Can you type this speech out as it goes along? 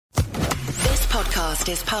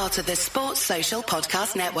podcast is part of the Sports Social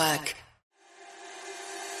Podcast Network.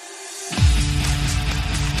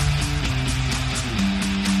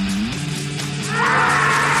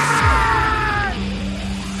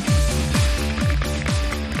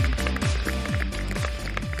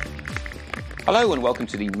 Hello and welcome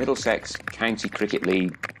to the Middlesex County Cricket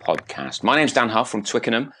League podcast. My name's Dan Huff from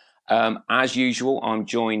Twickenham. As usual, I'm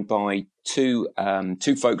joined by two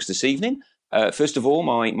folks this evening. First of all,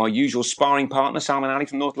 my usual sparring partner, Salman Ali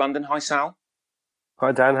from North London. Hi, Sal.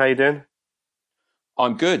 Hi, Dan. How you doing?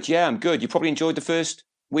 I'm good. Yeah, I'm good. You probably enjoyed the first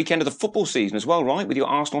weekend of the football season as well, right? With your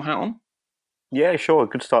Arsenal hat on. Yeah, sure.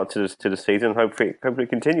 Good start to the season. Hopefully it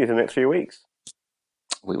continues in the next few weeks.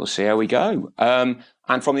 We will see how we go.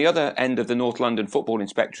 And from the other end of the North London footballing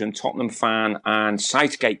spectrum, Tottenham fan and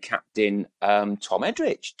Southgate captain, Tom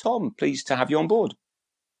Edrich. Tom, pleased to have you on board.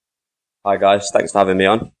 Hi, guys. Thanks for having me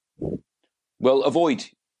on. We'll avoid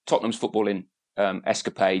Tottenham's footballing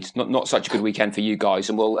escapades. Not such a good weekend for you guys,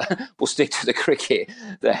 and we'll stick to the cricket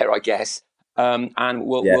there, I guess. And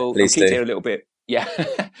we'll keen to hear a little bit. Yeah,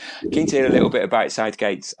 keen to hear a little bit about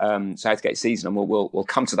Southgate's season, and we'll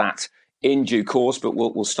come to that in due course. But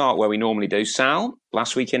we'll start where we normally do. Sal,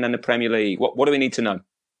 last weekend in the Premier League. What do we need to know?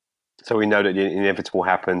 So we know that the inevitable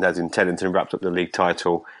happened, as in Teddington wrapped up the league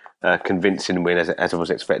title, convincing win as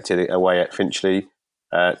was expected away at Finchley.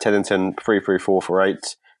 Teddington 3-3-4 for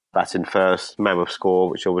 8, batting first, mammoth score,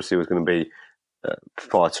 which obviously was going to be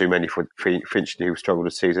far too many for Finchley, who struggled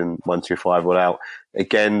this season, 1-2-5 all out.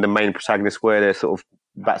 Again, the main protagonists were their sort of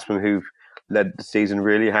batsmen who've led the season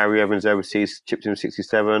really. Harry Evans overseas chipped in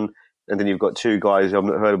 67, and then you've got two guys I've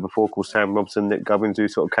not heard of before called Sam Robson, Nick Gubbins, who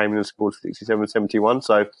sort of came in and scored 67, 71.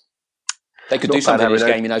 So they could do something in this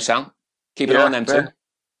game, Sal. Keep an eye on them too.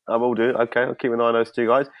 I will do. Okay, I'll keep an eye on those two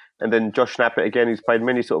guys. And then Josh Snappett again, who's played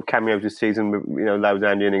many sort of cameos this season. Low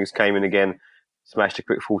down the innings, came in again, smashed a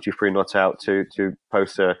quick 43 not out to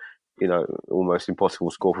post a almost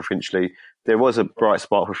impossible score for Finchley. There was a bright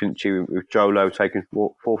spot for Finchley with Joe Lowe taking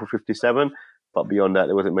 4 for 57, but beyond that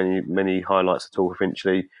there wasn't many highlights at all for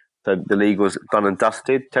Finchley. So the league was done and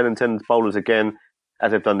dusted. Teddington's bowlers again,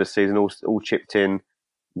 as they've done this season, all chipped in.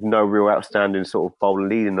 No real outstanding sort of bowler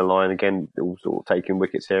leading the line. Again, all sort of taking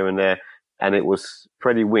wickets here and there. And it was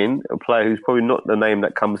Freddie Wynn, a player who's probably not the name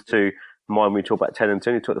that comes to mind when we talk about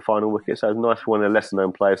Teddington. He took the final wicket, so it was nice for one of the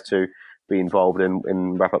lesser-known players to be involved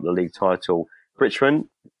in wrap up the league title. Richmond,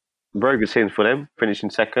 very good season for them, finishing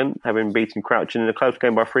second, having beaten Crouching in a close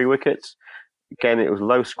game by 3 wickets. Again, it was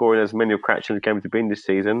low scoring as many of Crouching's games have been this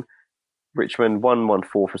season. Richmond won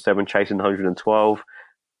 4 for 7, chasing 112.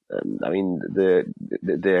 Their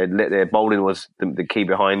bowling was the key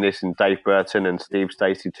behind this, and Dave Burton and Steve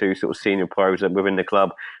Stacey, two sort of senior pros within the club,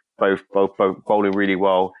 both bowling really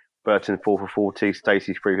well. Burton 4 for 40,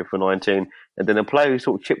 Stacey 3 for 19, and then a player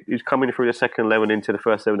who's coming through the second 11 into the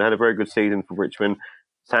first 7 had a very good season for Richmond.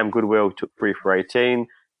 Sam Goodwill took 3 for 18.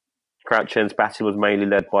 Crouchen's batting was mainly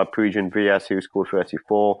led by Pujan Vias, who scored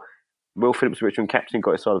 34. Will Phillips, Richmond captain,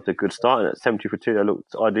 got his side off to a good start, and at 70 for 2, they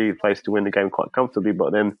looked ideally placed to win the game quite comfortably.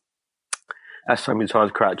 But then, as so many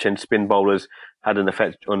times, Crouch spin bowlers had an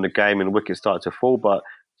effect on the game, and wickets started to fall. But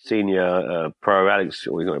senior pro Alex,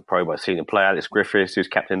 or he's not a pro, but senior player Alex Griffiths, who's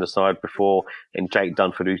captain the side before, and Jake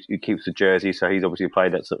Dunford, who keeps the jersey, so he's obviously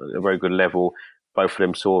played at a very good level. Both of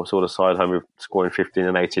them saw the side home with scoring 15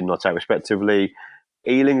 and 18 not out respectively.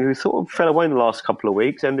 Ealing, who sort of fell away in the last couple of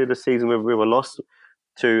weeks, ended the season with a loss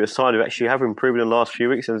to a side who actually have improved in the last few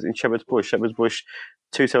weeks, in Shepherd's Bush. Shepherd's Bush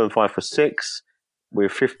 275 for 6,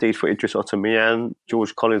 with 50s for Idris Otomian,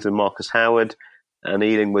 George Collins and Marcus Howard, and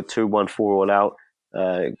Ealing with 214 all out.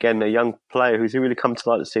 Again, a young player who's really come to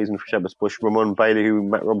light this season for Shepherd's Bush, Ramon Bailey, who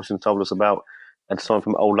Matt Robertson told us about, and signed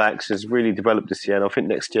from Old Axe, has really developed this year. And I think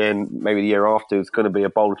next year and maybe the year after, it's going to be a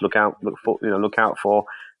bowler to look out for.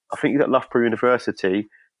 I think he's at Loughborough University.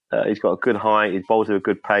 He's got a good height. He bowls at a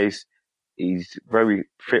good pace. He's very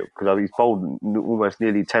fit because he's bowled almost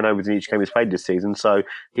nearly 10 overs in each game he's played this season. So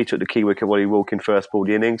he took the key wicket while he walked in first ball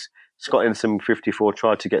the innings. Scott Ensom 54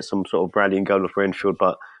 tried to get some sort of rallying goal for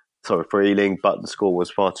Ealing, but the score was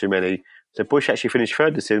far too many. So Bush actually finished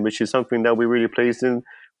third this season, which is something they'll be really pleased in.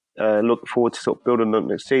 Look forward to sort of building on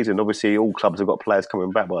next season. Obviously, all clubs have got players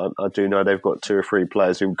coming back, but I do know they've got 2 or 3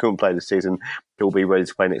 players who couldn't play this season who will be ready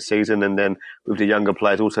to play next season. And then with the younger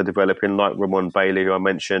players also developing, like Ramon Bailey, who I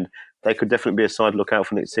mentioned, they could definitely be a side to look out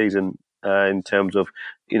for next season in terms of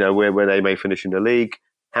where they may finish in the league.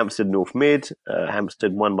 Hampstead North Mid.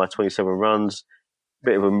 Hampstead won by 27 runs.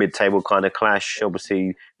 Bit of a mid-table kind of clash.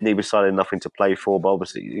 Obviously, neither side had nothing to play for, but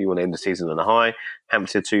obviously you want to end the season on a high.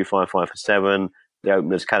 Hampstead 255 for 7. The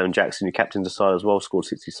openers, Callum Jackson, who captained the side as well, scored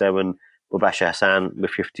 67. Mubashir Hassan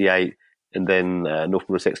with 58, and then North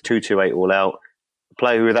Middlesex 228 all out. A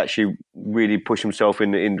player who has actually really pushed himself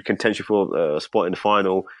in contention for a spot in the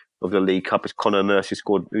final of the League Cup is Connor Nurse, who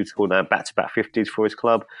scored now back-to-back 50s for his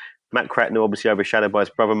club. Matt Cracknell, obviously overshadowed by his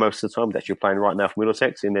brother most of the time, but actually playing right now for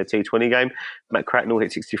Middlesex in their T20 game. Matt Cracknell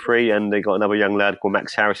hit 63, and they got another young lad called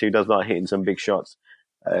Max Harris, who does like hitting some big shots.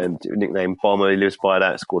 And nicknamed Bomber, he lives by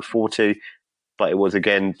that, scored 40. But it was,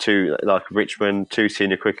 again, like Richmond, 2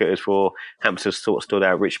 senior cricketers for Hampstead sort of stood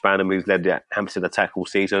out. Rich Banham, who's led the Hampstead attack all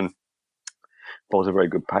season. Bowls a very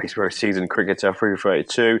good pace, very seasoned cricketer, 3 for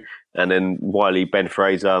 32. And then Wiley, Ben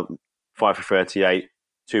Fraser, 5 for 38,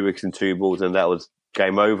 2 wickets and 2 balls, and that was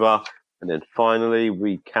game over. And then finally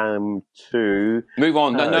we came to move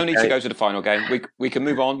on. No need to go to the final game. We can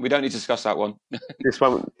move on. We don't need to discuss that one. This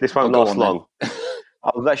won't last long.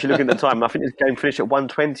 I was actually looking at the time. I think this game finished at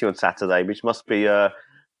 1:20 on Saturday, which must be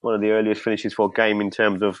one of the earliest finishes for a game in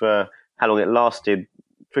terms of how long it lasted.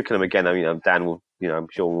 Twickenham again. I mean, Dan will, I'm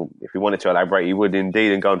sure if he wanted to elaborate, he would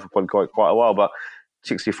indeed, and going for quite a while. But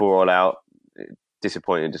 64 all out.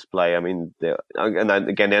 Disappointing display. I mean, and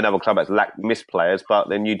again, they're another club that's missed players, but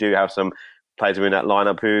then you do have some players in that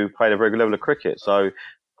lineup who played a very good level of cricket. So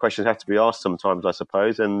questions have to be asked sometimes, I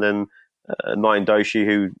suppose. And then Nayan Doshi,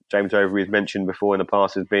 who James Overy has mentioned before in the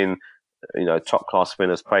past, has been, top class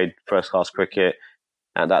spinner, has played first class cricket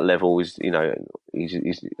at that level. He's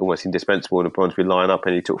almost indispensable in the Bronsby lineup,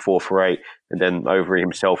 and he took 4 for 8. And then Overy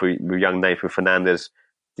himself, with young Nathan Fernandez,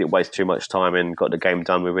 didn't waste too much time and got the game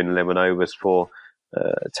done within 11 overs for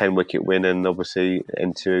a 10-wicket win, and obviously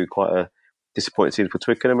into quite a disappointing season for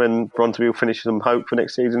Twickenham. And Bronsby will finish some hope for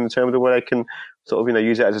next season in terms of where they can sort of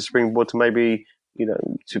use it as a springboard to maybe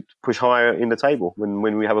to push higher in the table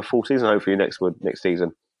when we have a full season hopefully next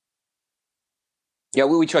season. Yeah,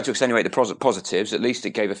 we tried to extenuate the positives. At least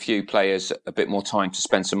it gave a few players a bit more time to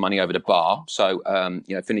spend some money over the bar. So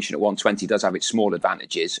finishing at 120 does have its small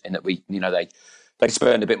advantages in that they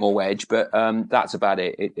spurned a bit more wedge, but that's about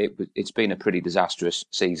it. It's been a pretty disastrous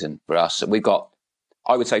season for us. We've got,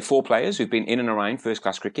 I would say, 4 players who've been in and around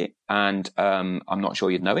first-class cricket, and I'm not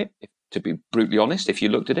sure you'd know it, to be brutally honest, if you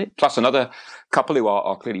looked at it. Plus another couple who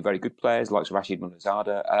are clearly very good players, like Rashid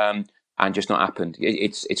Mulazada, and just not happened.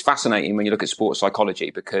 It's fascinating when you look at sports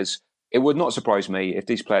psychology, because it would not surprise me if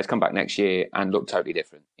these players come back next year and look totally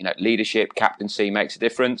different. Leadership, captaincy makes a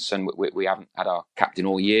difference, and we haven't had our captain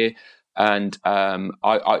all year. And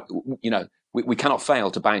we cannot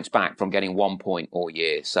fail to bounce back from getting 1 point all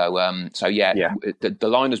year. So the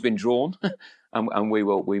line has been drawn, and we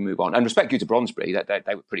move on. And respect due to Bronsby,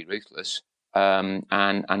 they were pretty ruthless,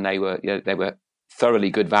 and they were thoroughly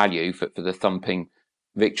good value for the thumping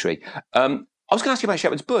victory. I was going to ask you about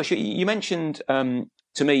Shepherd's Bush. You mentioned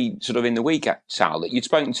to me sort of in the week, Sal, that you'd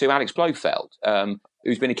spoken to Alex Blofeld,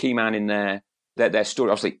 who's been a key man in their story.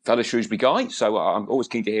 Obviously, fellow Shrewsbury guy, so I'm always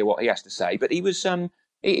keen to hear what he has to say. But he was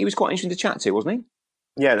quite interesting to chat to, wasn't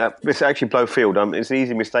he? Yeah, it's actually Blofeld. It's an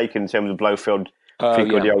easy mistake in terms of Blofeld.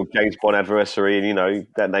 Think of the old James Bond adversary, and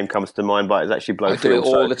that name comes to mind, but it's actually Blofeld. I do it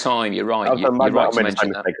all the time. You're right. You're right to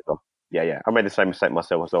mention that. Yeah, I made the same mistake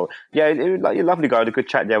myself. So yeah, a lovely guy. I had a good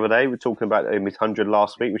chat the other day. We were talking about his 100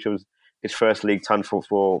 last week, which was his first league ton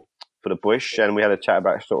for the Bush, and we had a chat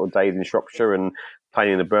about sort of days in Shropshire and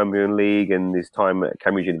playing in the Birmingham League and his time at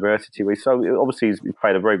Cambridge University. So obviously he's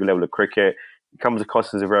played a very good level of cricket. He comes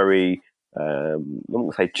across as a very, I'm not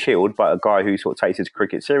going to say chilled, but a guy who sort of takes his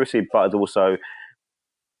cricket seriously, but also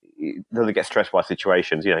doesn't get stressed by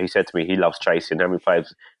situations. He said to me he loves chasing. How many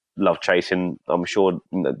players love chasing? I'm sure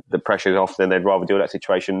the pressure is off, then they'd rather deal with that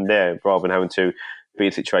situation there rather than having to be in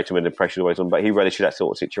a situation where the pressure is always on. But he relishes that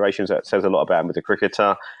sort of situations. That says a lot about him as a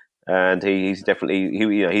cricketer, and he's definitely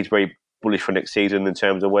he's very bullish for next season in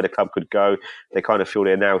terms of where the club could go. They kind of feel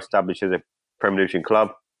they're now established as a Premier Division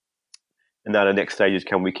club, and now the next stage is,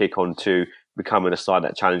 can we kick on to becoming a side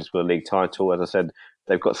that challenges for the league title? As I said,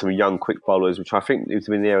 they've got some young quick bowlers, which I think has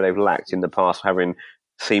been the area they've lacked in the past, having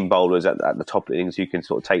seam bowlers at the top of the innings. You can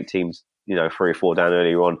sort of take teams 3 or 4 down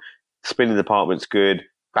earlier on. Spinning department's good,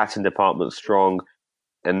 batting department's strong,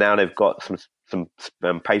 and now they've got some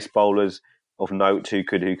pace bowlers of note who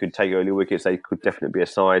could take early wickets. They could definitely be a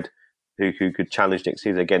side who could challenge next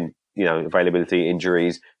season. Again, availability,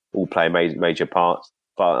 injuries all play major parts,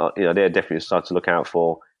 but they're definitely a side to look out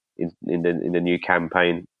for in the new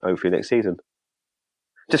campaign hopefully next season.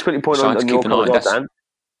 Just quickly point on your comment, Dan.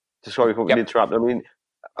 Just sorry for interrupt.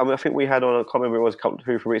 I think we had on a comment, it was a couple of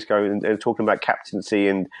 3 weeks ago, and talking about captaincy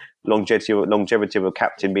and longevity of a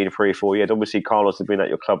captain being 3 or 4 years. Obviously, Carlos has been at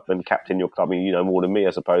your club and captain your club, more than me,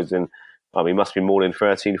 I suppose. And he must be more than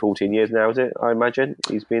 13, 14 years now, is it? I imagine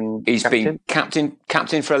he's been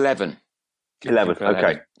captain for 11. 11.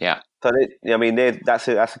 Okay. Yeah. So, that's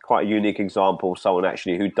a quite a unique example of someone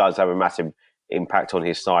actually who does have a massive impact on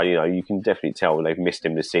his side. You can definitely tell they've missed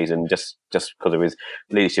him this season just because of his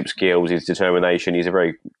leadership skills, his determination. He's a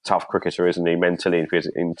very tough cricketer, isn't he, mentally,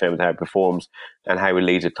 in terms of how he performs and how he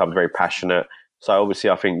leads a club, very passionate. So obviously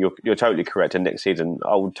I think you're totally correct. And next season,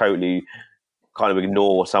 I would totally kind of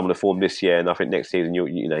ignore some of the form this year. And I think next season,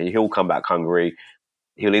 he'll come back hungry.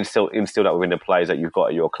 He'll instill that within the players that you've got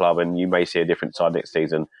at your club, and you may see a different side next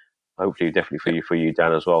season. Hopefully, definitely for you,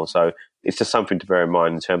 Dan, as well. So it's just something to bear in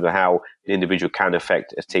mind in terms of how the individual can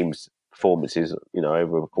affect a team's performances,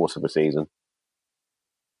 over the course of a season.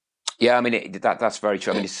 Yeah, I mean, that's very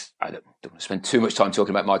true. I mean, I don't want to spend too much time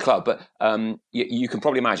talking about my club, but you can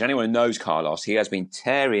probably imagine, anyone who knows Carlos, he has been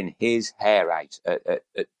tearing his hair out at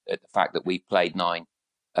the fact that we played 9,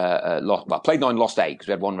 played 9, lost 8 because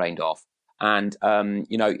we had 1 rained off. And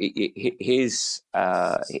his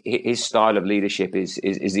style of leadership is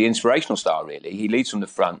the inspirational style. Really, he leads from the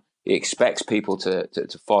front. He expects people to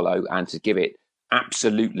follow and to give it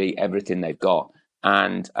absolutely everything they've got.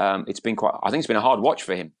 And it's been I think it's been a hard watch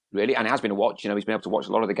for him, really, and it has been a watch. He's been able to watch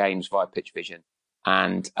a lot of the games via pitch vision.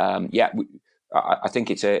 And I think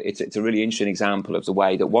it's a really interesting example of the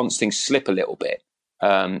way that once things slip a little bit,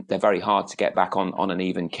 they're very hard to get back on an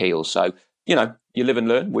even keel. So. You live and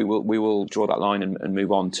learn. We will draw that line and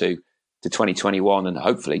move on to 2021, and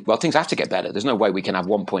hopefully, well, things have to get better. There's no way we can have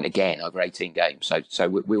 1 point again over 18 games. So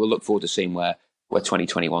we will look forward to seeing where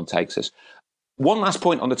 2021 takes us. One last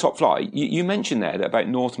point on the top flight. You mentioned there that about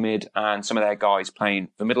North Mid and some of their guys playing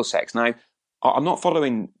for Middlesex. Now, I'm not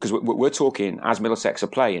following because we're talking as Middlesex are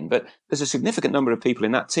playing, but there's a significant number of people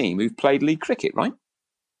in that team who've played league cricket, right?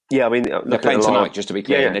 Yeah, I mean... They're playing tonight, just to be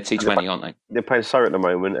clear, in the T20, aren't they? They're playing Surrey at the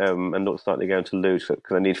moment and not starting to go to lose because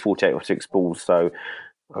they need 48 or 6 balls, so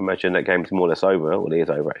I imagine that game's more or less over. Well, it is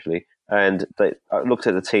over, actually. And I looked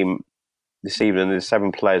at the team this evening, and there's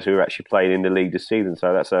 7 players who are actually playing in the league this season,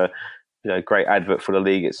 so that's a great advert for the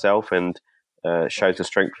league itself and shows the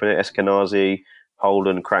strength in it. Eskenazi,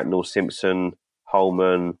 Holden, Cracknell, Simpson,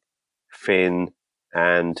 Holman, Finn,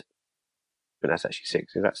 and that's actually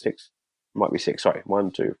 6. Is that 6? Might be 6. Sorry,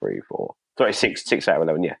 1, 2, 3, 4. Sorry, 6 out of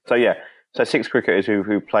 11. Yeah. So 6 cricketers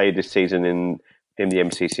who played this season in the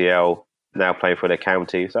MCCL now playing for their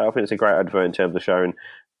county. So I think it's a great advert in terms of showing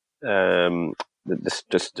the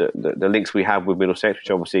links we have with Middlesex,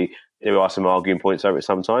 which obviously there are some arguing points over it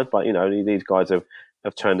sometimes. But these guys have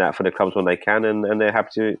turned out for the clubs when they can, and they're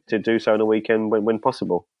happy to do so on the weekend when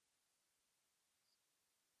possible.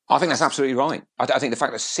 I think that's absolutely right. I think the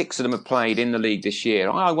fact that 6 of them have played in the league this year,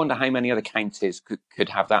 I wonder how many other counties could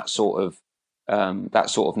have that sort of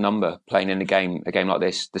number playing in a game like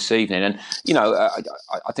this evening. And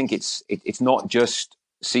I think it's not just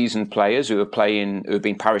seasoned players who have been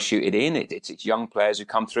parachuted in. It's young players who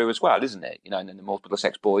come through as well, isn't it? And then the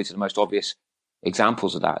Middlesex boys are the most obvious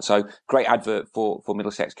examples of that. So great advert for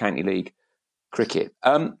Middlesex County League cricket.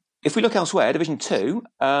 If we look elsewhere, Division 2.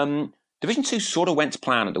 Division 2 sort of went to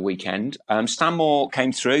plan at the weekend. Stanmore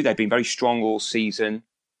came through. They've been very strong all season.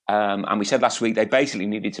 And we said last week they basically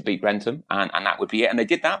needed to beat Brentham, and that would be it. And they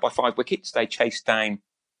did that by 5 wickets. They chased down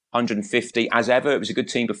 150. As ever, it was a good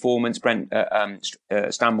team performance.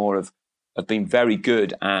 Stanmore have been very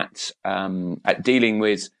good at dealing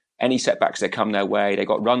with any setbacks that come their way. They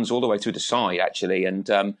got runs all the way through the side, actually. And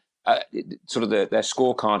sort of their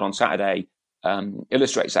scorecard on Saturday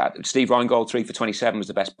illustrates that. Steve Reingold, 3 for 27, was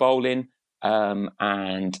the best bowling. And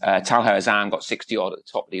Talha Azam got 60 odd at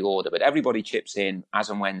the top of the order. But everybody chips in as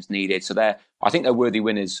and when's needed. So I think they're worthy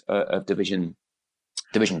winners of Division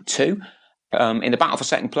 2. In the battle for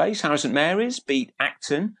second place, Harrow St Mary's beat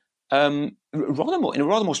Acton in a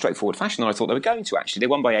rather more straightforward fashion than I thought they were going to, actually. They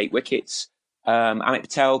won by 8 wickets. Amit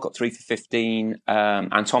Patel got 3 for 15.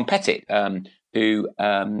 And Tom Pettit,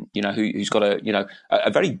 who's got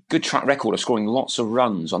a very good track record of scoring lots of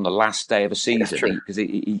runs on the last day of a season, because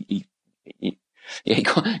he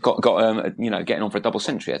got getting on for a double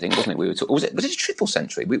century, I think, wasn't it? Was it a triple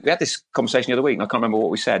century? We had this conversation the other week, and I can't remember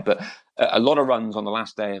what we said, but a lot of runs on the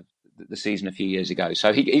last day of the season a few years ago.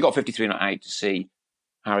 So he got 53 not 8 to see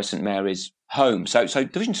Harrow St Mary's home. So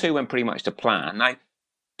Division 2 went pretty much to plan. Now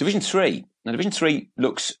Division 3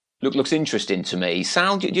 looks interesting to me.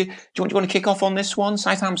 Sal, do you want to kick off on this one?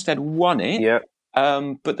 South Hampstead won it. Yeah.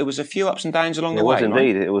 But there was a few ups and downs along the way. It was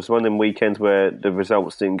indeed. Right? It was one of them weekends where the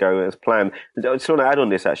results didn't go as planned. I just want to add on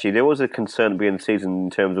this, actually. There was a concern at the beginning of the season in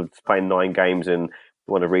terms of playing 9 games, and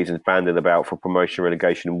one of the reasons banded about for promotion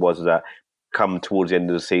relegation was that come towards the end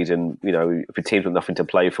of the season, if a team's got nothing to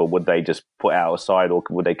play for, would they just put out a side, or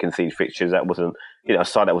would they concede fixtures that wasn't, a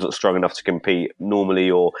side that wasn't strong enough to compete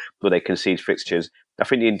normally, or would they concede fixtures? I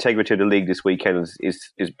think the integrity of the league this weekend has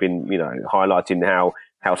been, highlighting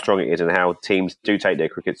how strong it is and how teams do take their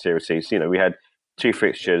cricket seriously. So, we had 2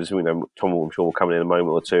 fixtures, Tom, I'm sure will come in a moment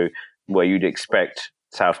or two, where you'd expect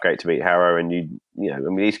Southgate to beat Harrow, and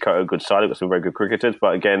East Coast are a good side, they've got some very good cricketers,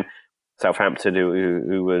 but again, Southampton,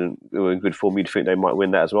 who were in good form, you'd think they might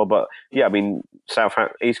win that as well. But yeah,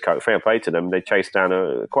 East Coast, fair play to them. They chased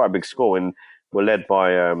down quite a big score and were led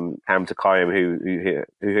by Hamza Kayum, who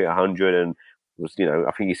hit 100 and was,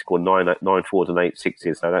 I think he scored 9 fours and 8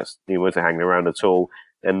 sixes. So that's, he wasn't hanging around at all.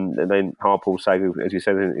 And then Harpal Sagu, as you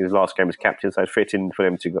said, in his last game as captain, so it's fitting for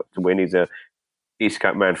them to win. He's a East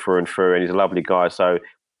Coast man through and through, and he's a lovely guy. So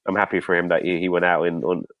I'm happy for him that he went out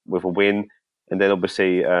with a win. And then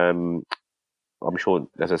obviously, I'm sure,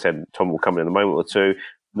 as I said, Tom will come in a moment or two.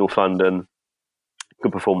 North London,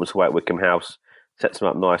 good performance away at Wickham House, sets them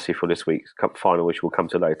up nicely for this week's cup final, which we'll come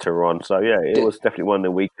to later on. So yeah, it was definitely one of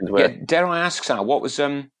the weekends where. Yeah, dare I ask, Sal, what was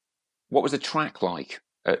the track like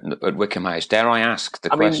at Wickham House? Dare I ask the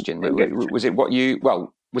question? Was it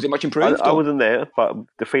was it much improved? I wasn't there, but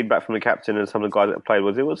the feedback from the captain and some of the guys that played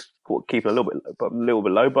was it was keeping a little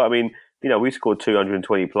bit low. But I mean, we scored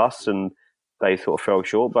 220 plus and they sort of fell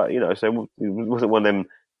short, but so it wasn't one of them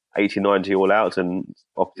 80, 90 all outs, and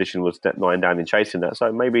opposition was 9 down in chasing that.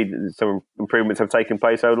 So maybe some improvements have taken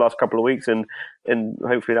place over the last couple of weeks, and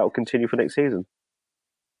hopefully that will continue for next season.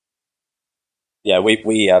 Yeah,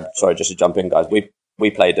 we sorry, just to jump in, guys.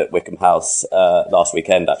 We played at Wickham House last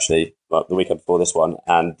weekend, actually, well, the weekend before this one,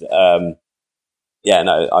 and the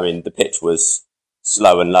pitch was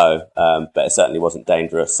slow and low, but it certainly wasn't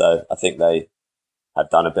dangerous. So I think they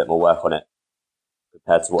have done a bit more work on it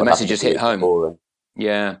compared to what the message has hit home.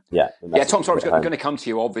 Yeah. Tom, sorry, I was going to come to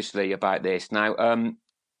you obviously about this now.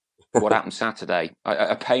 What happened Saturday?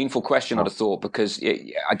 A painful question, I'd have thought, because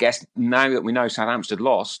I guess now that we know Southampton had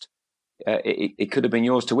lost, it could have been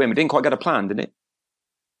yours to win. We didn't quite get a plan, did it?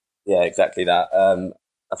 Yeah, exactly that. I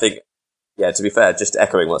think, to be fair, just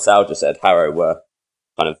echoing what Sal just said, Harrow were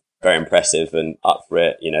kind of very impressive and up for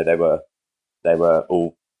it. They were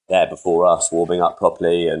all there before us, warming up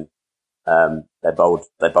properly, and they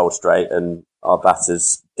bowled straight, and our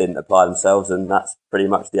batters didn't apply themselves, and that's pretty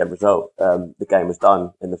much the end result. The game was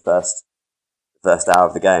done in the first hour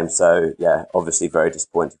of the game, so yeah, obviously very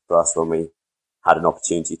disappointing for us when we had an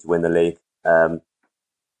opportunity to win the league.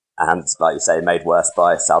 And like you say, made worse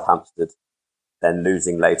by Southampton then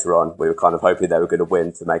losing later on. We were kind of hoping they were going to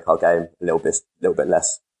win to make our game a little bit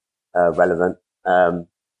less relevant.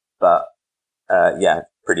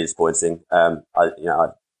 Pretty disappointing. I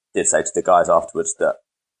did say to the guys afterwards that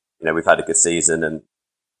we've had a good season and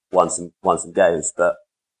won some games, but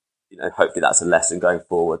hopefully that's a lesson going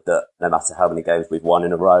forward, that no matter how many games we've won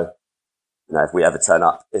in a row, if we ever turn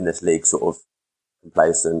up in this league sort of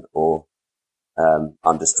complacent or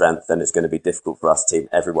under strength, then it's going to be difficult for us.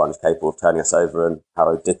 Everyone is capable of turning us over, and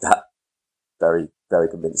Harrow did that very, very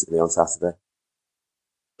convincingly on Saturday.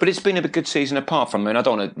 But it's been a good season apart from. I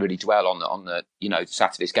don't want to really dwell on the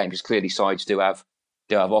Saturday's game, because clearly sides do have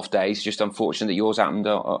off days. Just unfortunate that yours happened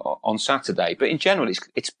on Saturday. But in general,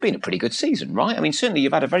 it's been a pretty good season, right? I mean, certainly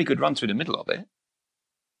you've had a very good run through the middle of it.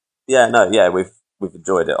 We've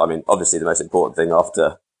enjoyed it. I mean, obviously the most important thing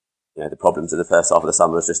after the problems of the first half of the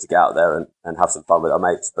summer was just to get out there and have some fun with our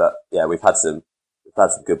mates. But yeah, we've had some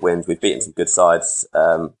good wins. We've beaten some good sides.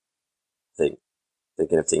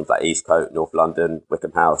 Thinking of teams like East Coast, North London,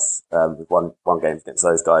 Wickham House. We've won games against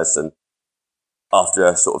those guys, and after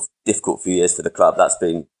a sort of difficult few years for the club, that's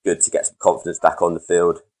been good to get some confidence back on the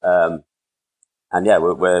field. We're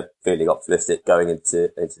feeling optimistic going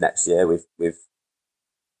into next year. We've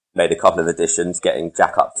made a couple of additions, getting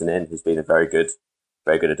Jack Upton in, who's been a very good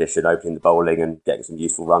addition, opening the bowling and getting some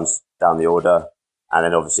useful runs down the order. And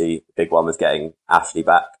then obviously the big one was getting Ashley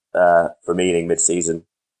back from Ealing mid-season.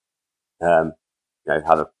 Have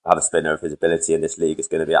a spinner of his ability in this league is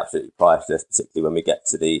going to be absolutely priceless, particularly when we get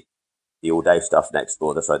to the all-day stuff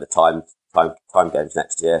the time games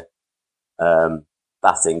next year.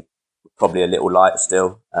 Batting probably a little light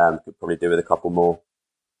still. Could probably do with a couple more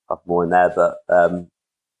in there, but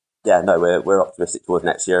we're optimistic towards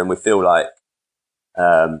next year, and we feel like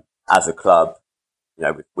as a club,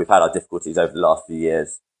 we've had our difficulties over the last few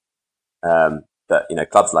years, but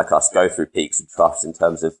clubs like us go through peaks and troughs in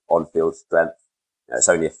terms of on-field strength. It's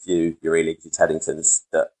only a few Eureleagues and Teddingtons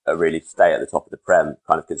that are really stay at the top of the Prem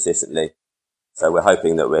kind of consistently. So we're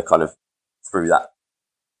hoping that we're kind of through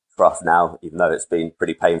trough now, even though it's been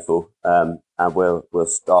pretty painful, and we'll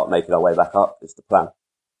start making our way back up. Is the plan.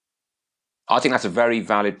 I think that's a very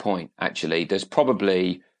valid point. Actually, there's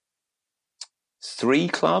probably 3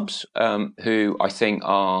 clubs who I think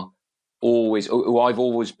are who I've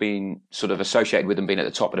always been sort of associated with them being at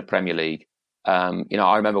the top of the Premier League.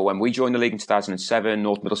 I remember when we joined the league in 2007,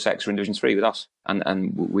 North Middlesex were in Division 3 with us,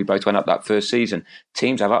 and we both went up that first season.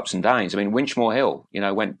 Teams have ups and downs. I mean, Winchmore Hill,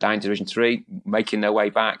 went down to Division 3, making their way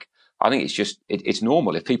back. I think it's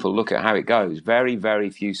normal if people look at how it goes. Very, very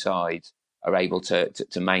few sides are able to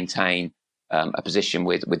maintain a position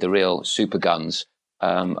with the real super guns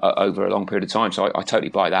over a long period of time. So I totally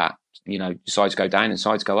buy that. Sides go down and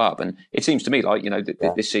sides go up, and it seems to me like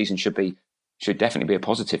this season should definitely be a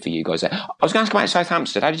positive for you guys there. I was going to ask about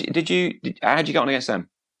Southampton. How did you get on against them?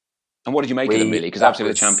 And what did you make of them, really? Because obviously they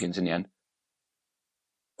were the champions in the end.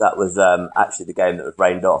 That was actually the game that was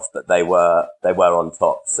rained off, but they were on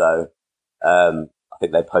top. So I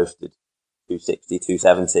think they posted 260,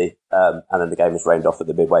 270, and then the game was rained off at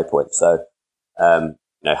the midway point. So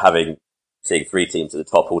seeing 3 teams at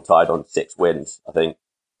the top all tied on 6 wins, I think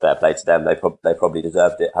fair play to them. They probably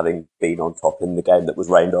deserved it, having been on top in the game that was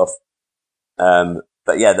rained off.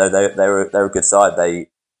 But yeah, they're a good side.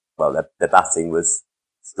 Their batting was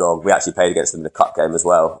strong. We actually played against them in the cup game as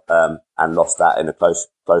well, and lost that in a close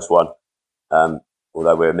one.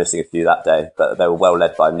 Although we were missing a few that day, but they were well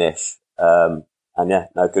led by Nish. And yeah,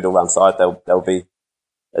 good all round side. They'll be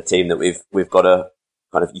a team that we've got to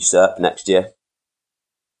kind of usurp next year.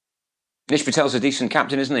 Nish Patel's a decent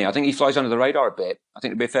captain, isn't he? I think he flies under the radar a bit. I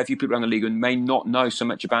think there'll be a fair few people around the league who may not know so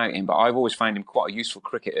much about him, but I've always found him quite a useful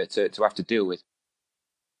cricketer to have to deal with.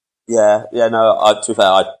 To be fair,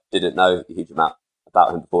 I didn't know a huge amount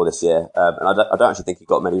about him before this year, and I don't actually think he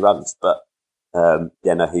got many runs, but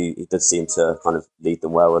he did seem to kind of lead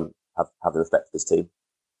them well and have the respect of his team.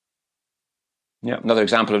 Yeah, another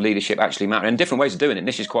example of leadership actually mattering, and different ways of doing it.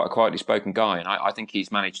 Nish is quite a quietly spoken guy, and I think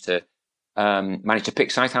he's managed to pick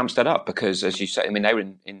Southampton up because, as you say, I mean, they were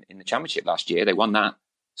in the Championship last year. They won that,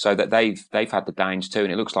 so that they've had the downs too,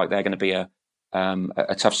 and it looks like they're going to be a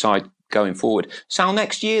tough side going forward. Sal,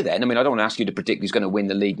 next year then, I mean, I don't want to ask you to predict who's going to win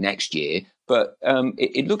the league next year, but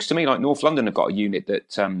it looks to me like North London have got a unit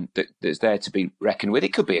that's there to be reckoned with.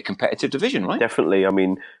 It could be a competitive division, right? Definitely. I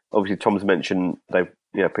mean, obviously Tom's mentioned they've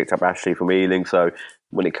picked up Ashley from Ealing, so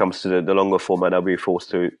when it comes to the longer format, they'll be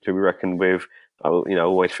forced to be reckoned with. I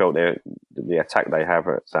always felt the attack they have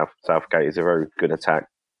at Southgate is a very good attack.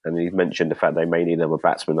 And you mentioned the fact they may need another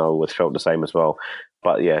batsman. I always felt the same as well.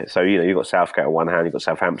 But yeah, so you've got Southgate on one hand, you've got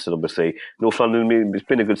Southampton obviously. North London, it's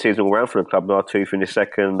been a good season all round for the club. Our 2 finished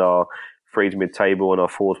second, our 3's mid-table, and our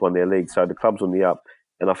 4's won their league. So the club's on the up.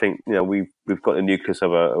 And I think we've got the nucleus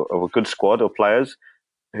of a good squad of players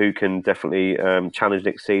who can definitely challenge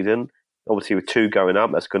next season. Obviously, with 2 going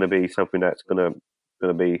up, that's going to be something that's going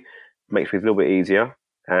to be makes things a little bit easier,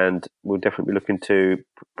 and we'll definitely be looking to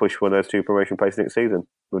push one of those 2 promotion places next season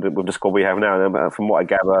with the squad we have now. And from what I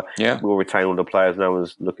gather, we'll retain all the players. No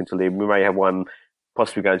one's looking to leave. We may have one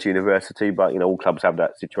possibly going to university, but all clubs have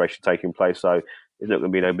that situation taking place. So it's not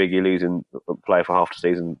going to be no biggie losing a player for half the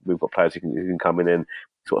season. We've got players who can come in and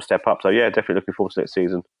sort of step up. So yeah, definitely looking forward to next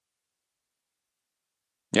season.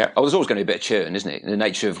 Yeah, there's always going to be a bit of churn, isn't it? In the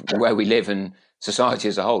nature of where we live and society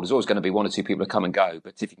as a whole, there's always going to be 1 or 2 people that come and go.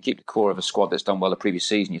 But if you can keep the core of a squad that's done well the previous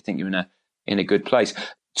season, you think you're in a good place.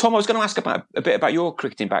 Tom, I was going to ask a bit about your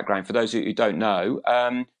cricketing background for those who don't know.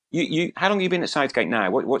 You how long have you been at Southgate now?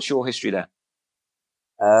 What's your history there?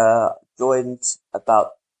 Joined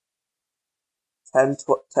about 10,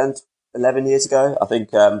 11 years ago. I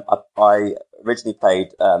think I originally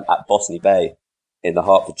played at Botany Bay in the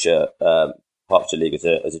Hertfordshire League as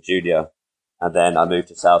a junior, and then I moved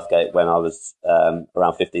to Southgate when I was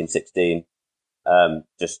around 15, 16,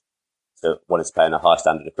 just wanted to play in a high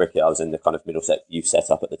standard of cricket. I was in the kind of Middlesex youth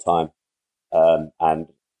setup at the time, and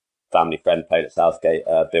family friend played at Southgate,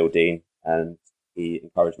 Bill Dean, and he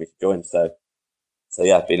encouraged me to join. So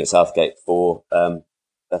yeah, I've been at Southgate for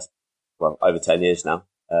over 10 years now.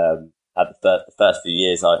 Had the first few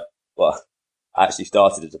years, I actually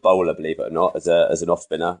started as a bowler, believe it or not, as an off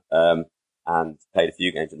spinner, and played a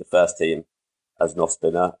few games in the first team as an off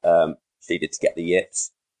spinner. Proceeded to get the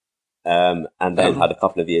yips, and then had a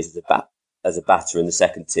couple of years as a batter in the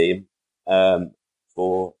second team,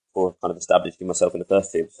 for kind of establishing myself in the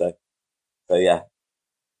first team. So yeah.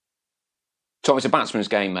 Tom, it's a batsman's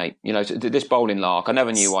game, mate. This bowling lark, I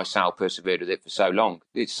never knew why Sal persevered with it for so long.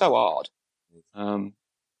 It's so hard.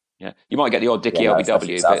 Yeah, you might get the odd Dickie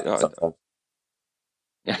LBW, but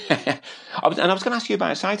and I was going to ask you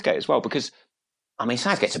about Southgate as well, because I mean,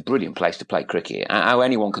 Southgate's a brilliant place to play cricket. How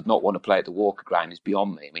anyone could not want to play at the Walker Ground is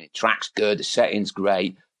beyond me. I mean, the track's good, the setting's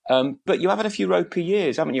great. But you have had a few ropey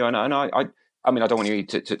years, haven't you? And I mean, I don't want you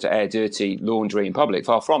to air dirty laundry in public,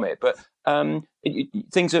 far from it. But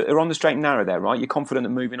things are on the straight and narrow there, right? You're confident that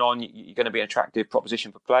moving on, you're going to be an attractive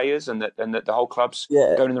proposition for players, and that the whole club's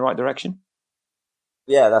going in the right direction.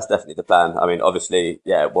 Yeah, that's definitely the plan. I mean, obviously,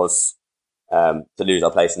 it was to lose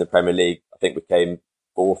our place in the Premier League. I think we came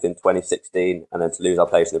fourth in 2016, and then to lose our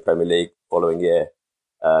place in the Premier League following year.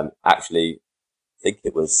 Actually, I think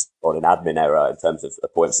it was on an admin error in terms of a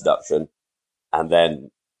points deduction, and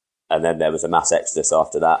then there was a mass exodus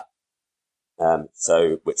after that.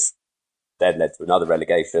 So which then led to another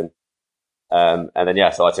relegation. And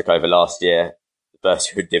then so I took over last year, the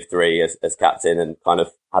first year of Div 3 as captain, and kind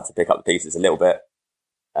of had to pick up the pieces a little bit.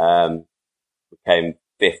 We came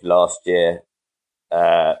fifth last year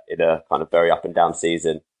in a kind of very up and down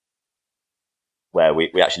season, where we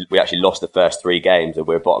actually lost the first 3 games, and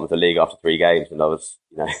we were bottom of the league after 3 games, and I was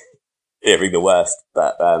fearing the worst.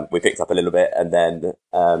 But we picked up a little bit, and then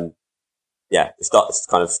it's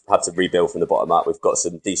kind of had to rebuild from the bottom up. We've got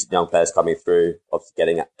some decent young players coming through,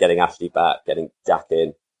 obviously getting Ashley back, getting Jack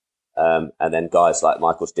in, and then guys like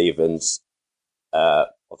Michael Stevens,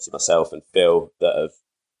 obviously myself and Phil, that have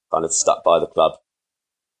kind of stuck by the club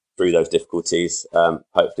through those difficulties.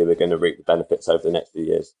 Hopefully we're going to reap the benefits over the next few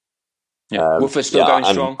years. Yeah. Woofers still going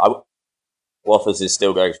strong? Woofers is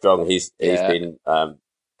still going strong. He's been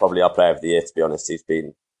probably our player of the year, to be honest. He's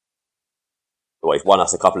won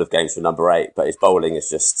us a couple of games for number 8, but his bowling is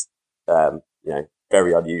just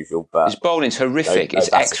very unusual. But his bowling's horrific.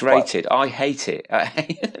 It's X-rated. I hate it.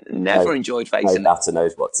 Never enjoyed facing it. No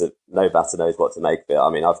batter knows what to make of it. I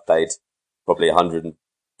mean, I've played probably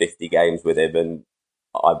 150 games with him, and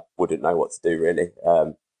I wouldn't know what to do really,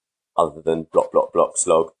 other than block,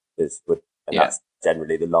 slog. That's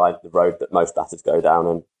generally the road that most batters go down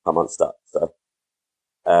and come unstuck. So,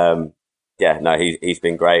 he's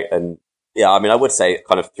been great. And I mean, I would say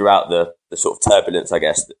kind of throughout the sort of turbulence, I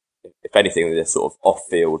guess, if anything, the sort of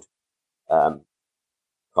off-field kind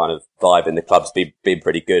of vibe in the club's been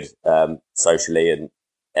pretty good socially, and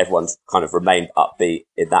everyone's kind of remained upbeat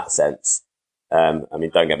in that sense. I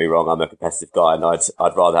mean, don't get me wrong, I'm a competitive guy, and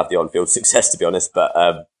I'd rather have the on-field success, to be honest.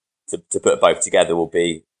 But to put both together will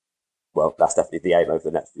be, well, that's definitely the aim over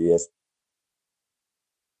the next few years.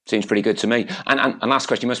 Seems pretty good to me. And last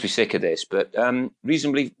question, you must be sick of this, but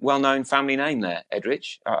reasonably well-known family name there,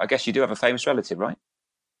 Edrich. I guess you do have a famous relative, right?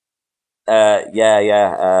 My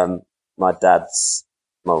dad's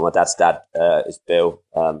dad is Bill,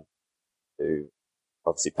 who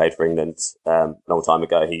obviously played for England a long time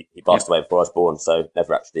ago. He passed away before I was born, so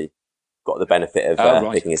never actually got the benefit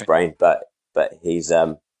of picking his brain. But he's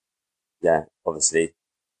obviously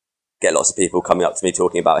get lots of people coming up to me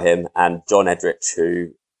talking about him, and John Edrich,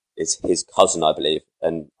 who is his cousin, I believe,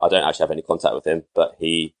 and I don't actually have any contact with him, but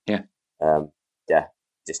he,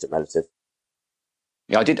 distant relative.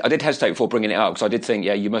 Yeah, I did hesitate before bringing it up, because I did think,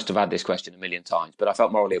 you must have had this question a million times, but I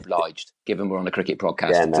felt morally obliged, given we're on a cricket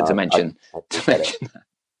podcast, to mention that.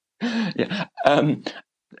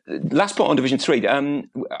 Last point on Division 3.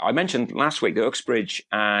 I mentioned last week that Uxbridge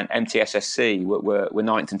and MTSSC were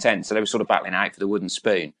 9th and 10th, so they were sort of battling out for the wooden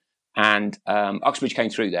spoon. And Uxbridge came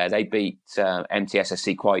through there. They beat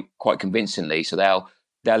MTSSC quite convincingly, so they'll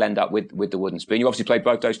end up with the wooden spoon. You obviously played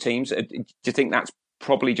both those teams. Do you think that's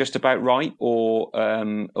probably just about right, or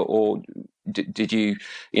did you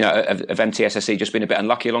have MTSSC just been a bit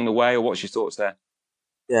unlucky along the way, or what's your thoughts there?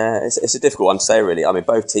 Yeah, it's a difficult one to say, really. I mean,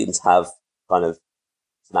 both teams have kind of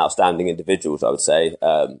some outstanding individuals, I would say.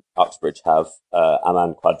 Uxbridge have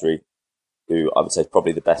Aman Quadri, who I would say is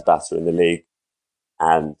probably the best batter in the league.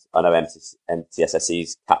 And I know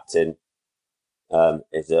MTSSC's captain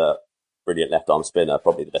is a brilliant left-arm spinner,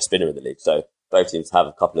 probably the best spinner in the league. So both teams have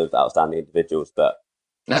a couple of outstanding individuals, but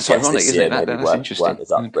that's ironic, isn't it? That's interesting. Weren't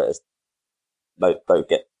as up for it as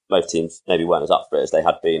both teams maybe weren't as up for it as they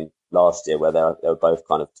had been last year, where they were both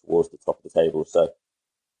kind of towards the top of the table. So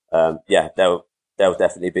they'll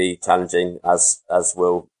definitely be challenging, as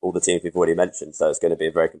will all the teams we've already mentioned. So it's going to be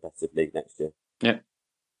a very competitive league next year. Yeah.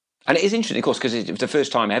 And it is interesting, of course, because it's the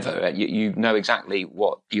first time ever you know exactly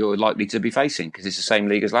what you're likely to be facing, because it's the same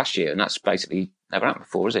league as last year, and that's basically never happened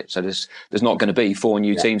before, is it? So there's not going to be 4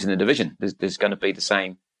 new teams in the division. There's going to be the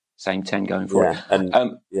same 10 going forward. And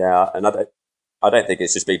I don't think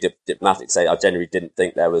it's just being diplomatic to say I generally didn't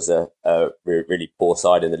think there was a really poor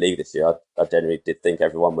side in the league this year. I generally did think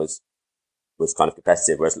everyone was kind of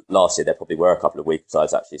competitive, whereas last year there probably were a couple of weaker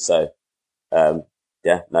sides actually. So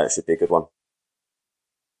it should be a good one.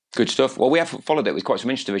 Good stuff. Well, we have followed it with quite some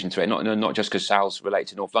interest Division 3, not just because Sal's related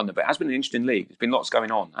to North London, but it has been an interesting league. There's been lots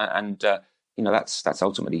going on, and that's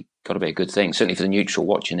ultimately got to be a good thing, certainly for the neutral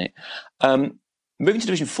watching it. Moving to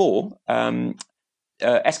Division 4,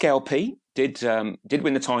 SKLP did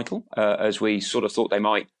win the title, as we sort of thought they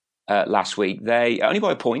might last week. They only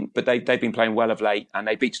by a point, but they've been playing well of late, and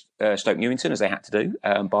they beat Stoke Newington, as they had to do,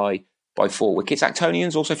 by 4 wickets.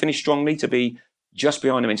 Actonians also finished strongly to be just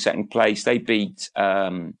behind them in second place. They beat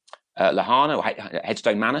Lahana, or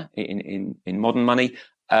Headstone Manor in modern money,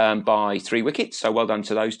 by 3 wickets. So well done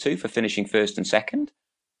to those two for finishing first and second.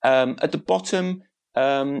 At the bottom,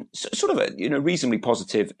 sort of a reasonably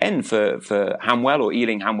positive end for Hamwell, or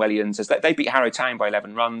Ealing Hamwellians, as they beat Harrow Town by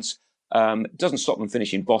 11 runs. Doesn't stop them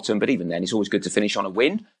finishing bottom, but even then, it's always good to finish on a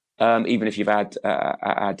win, even if you've had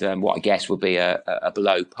what I guess would be a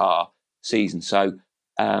below par season. So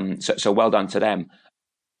well done to them.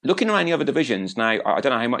 Looking around the other divisions now, I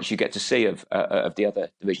don't know how much you get to see of the other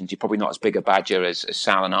divisions. You're probably not as big a badger as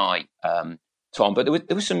Sal and I, Tom, but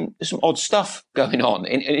there was some odd stuff going on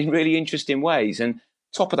in really interesting ways. And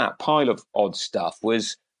top of that pile of odd stuff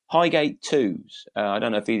was Highgate 2s. I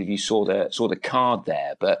don't know if either of you saw the card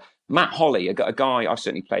there, but Matt Holly, a guy I've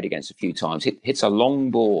certainly played against a few times, hits a long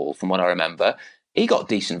ball from what I remember. He got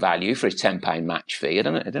decent value for his £10 match fee. I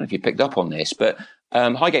don't know if you picked up on this, but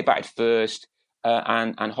Highgate batted first,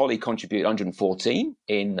 and Holly contributed 114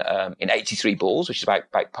 in 83 balls, which is about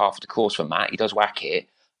par for the course for Matt. He does whack it.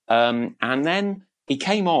 And then he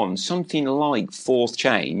came on something like fourth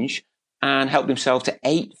change and helped himself to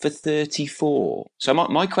 8 for 34. So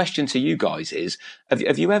my question to you guys is,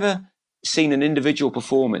 have you ever seen an individual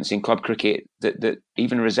performance in club cricket that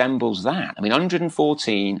even resembles that? I mean,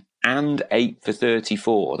 114 and 8 for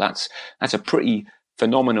 34. That's a pretty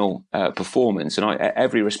phenomenal performance, and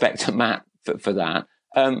every respect to Matt for that.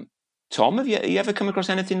 Tom, have you ever come across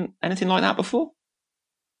anything like that before?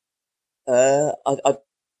 I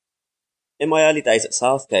in my early days at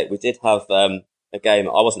Southgate, we did have a game.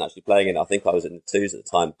 I wasn't actually playing in it. I think I was in the 2s at the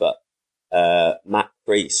time, but Matt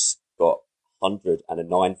Crease got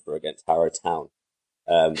 109 for against Harrow Town.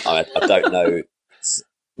 I don't know.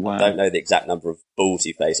 Wow. I don't know the exact number of balls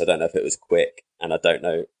he faced. I don't know if it was quick, and I don't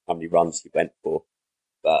know how many runs he went for,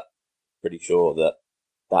 but pretty sure that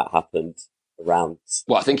happened around.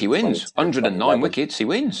 Well, I think he wins. 109 wickets, he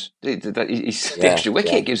wins. The extra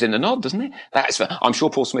wicket gives him the nod, doesn't it? I'm sure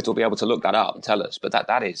Paul Smith will be able to look that up and tell us, but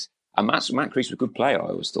that is. And Matt Crease was a good player, I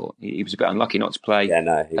always thought. He was a bit unlucky not to play at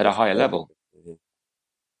a higher level.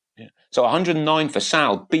 Yeah. So 109 for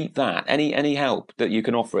Sal. Beat that. Any help that you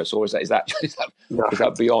can offer us, or is that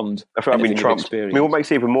beyond? I think I've been trumped. I mean, what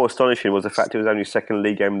makes it even more astonishing was the fact it was only his second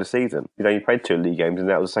league game of the season. He'd only played 2 league games, and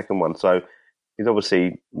that was the second one. So he's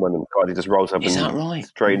obviously one of the guys who just rolls up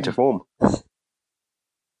straight into form. I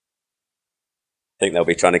think they'll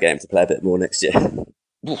be trying to get him to play a bit more next year.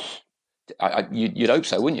 You'd hope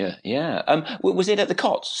so, wouldn't you? Yeah. Was it at the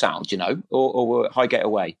Cots, Sal? Do you know, or were Highgate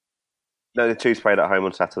away? No, the 2s played at home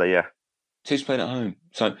on Saturday. Yeah, 2s played at home.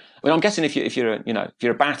 So, I mean, I'm guessing if you're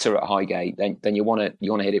a batter at Highgate, then you want to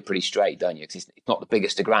hit it pretty straight, don't you? Because it's not the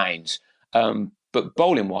biggest of grounds. But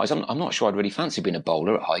bowling wise, I'm not sure I'd really fancy being a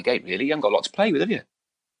bowler at Highgate. Really, you haven't got a lot to play with, have you?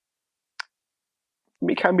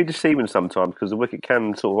 It can be deceiving sometimes because the wicket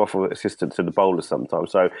can sort of offer assistance to the bowlers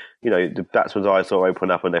sometimes. So the batsman's eyes sort of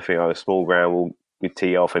open up and they think, a small ground will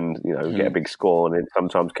tee off and get a big score, and it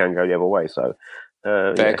sometimes can go the other way. So.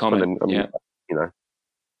 Fair comment. Yeah.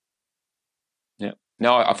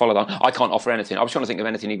 No, I follow that. I can't offer anything. I was trying to think of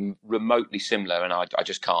anything even remotely similar, and I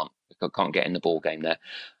just can't. I can't get in the ball game there.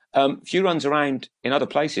 Few runs around in other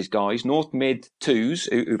places, guys. North Mid 2s,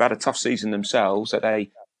 who've had a tough season themselves, that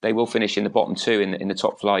they will finish in the bottom 2 in the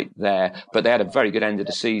top flight there. But they had a very good end of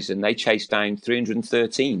the season. They chased down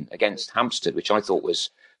 313 against Hampstead, which I thought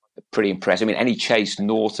was pretty impressive. I mean, any chase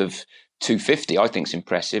north of 250, I think, is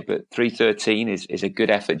impressive, but 313 is a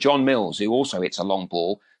good effort. John Mills, who also hits a long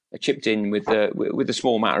ball, chipped in with a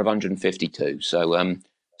small matter of 152. So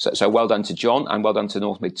well done to John, and well done to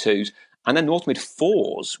North Mid 2s. And then North Mid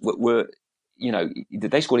 4s were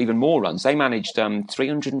they scored even more runs. They managed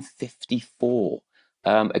 354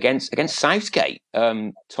 against Southgate.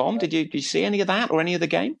 Tom, did you see any of that or any of the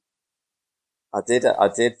game? I did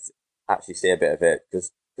actually see a bit of it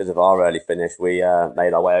because of our early finish, we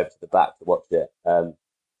made our way over to the back to watch it.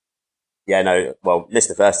 Missed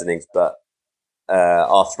the first innings, but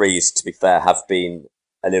our 3s, to be fair, have been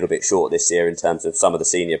a little bit short this year in terms of some of the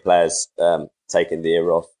senior players taking the year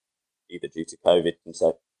off, either due to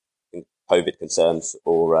COVID concerns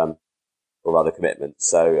or other commitments.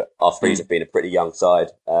 So our 3s have been a pretty young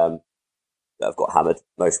side that have got hammered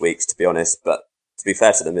most weeks, to be honest. But to be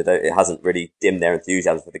fair to them, it hasn't really dimmed their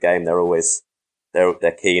enthusiasm for the game.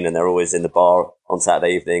 They're keen, and they're always in the bar on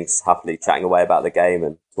Saturday evenings, happily chatting away about the game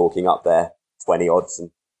and talking up their 20 odds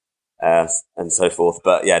and so forth.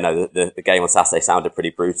 But yeah, no, the game on Saturday sounded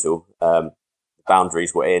pretty brutal. The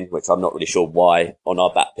boundaries were in, which I'm not really sure why, on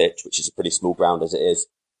our back pitch, which is a pretty small ground as it is.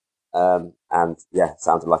 And yeah,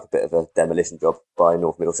 sounded like a bit of a demolition job by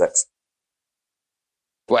North Middlesex.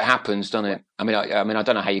 Well, it happens, doesn't it? I mean, I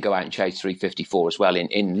don't know how you go out and chase 354 as well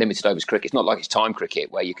in limited overs cricket. It's not like it's time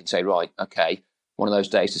cricket where you can say, right, okay, one of those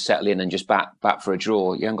days to settle in and just bat for a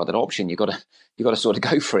draw. You haven't got that option. You got to sort of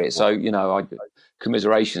go for it. So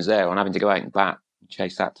commiserations there on having to go out and bat, and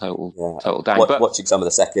chase that total down. Watching some of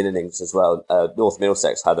the second innings as well, North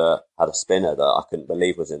Middlesex had a spinner that I couldn't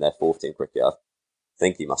believe was in their 14 cricket. I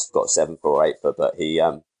think he must have got 7 for or 8 for, but he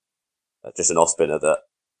just an off spinner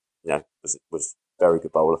that was very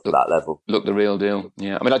good bowler for that level. Look, the real deal.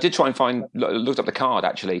 Yeah, I mean, I did try and looked up the card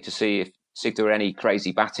actually to see if there were any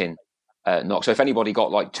crazy batting knocks. So if anybody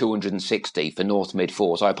got like 260 for North mid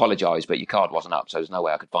fours, I apologise, but your card wasn't up, so there's no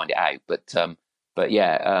way I could find it out. But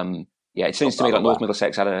yeah, it seems to me like North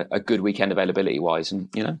Middlesex had a good weekend availability wise,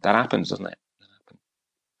 and that happens, doesn't it?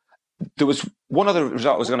 There was one other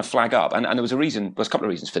result I was going to flag up, and there was a couple of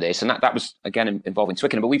reasons for this, and that was, again, involving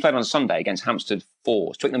Twickenham. But we played on a Sunday against Hampstead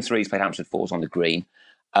Fours. Twickenham Threes played Hampstead Fours on the green.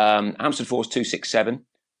 Hampstead Fours 267,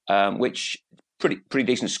 which pretty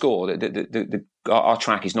decent score. Our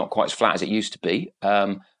track is not quite as flat as it used to be,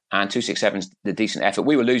 and 267 is the decent effort.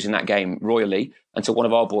 We were losing that game royally until one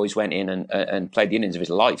of our boys went in and played the innings of his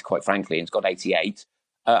life, quite frankly, and got 88.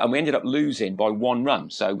 And we ended up losing by 1 run.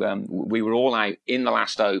 So we were all out in the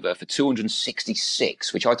last over for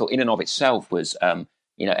 266, which I thought in and of itself was,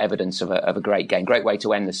 evidence of a great game, great way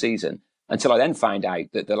to end the season. Until I then found out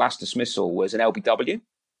that the last dismissal was an LBW.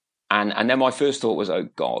 And then my first thought was, oh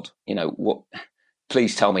God, what?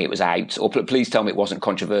 Please tell me it was out, or please tell me it wasn't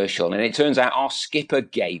controversial. And it turns out our skipper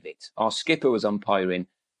gave it. Our skipper was umpiring,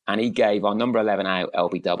 and he gave our number 11 out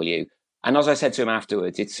LBW. And as I said to him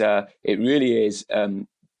afterwards, it really is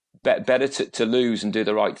better to lose and do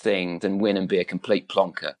the right thing than win and be a complete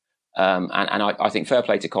plonker. And I think fair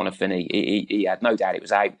play to Conor Finney. He had no doubt it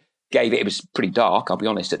was out. Gave it. It was pretty dark, I'll be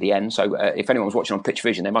honest, at the end. So if anyone was watching on Pitch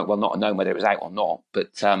Vision, they might well not have known whether it was out or not.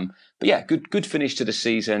 But yeah, good finish to the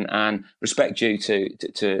season, and respect due to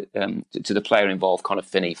the player involved, Conor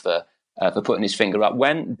Finney, for putting his finger up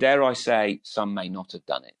when, dare I say, some may not have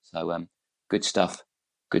done it. So good stuff.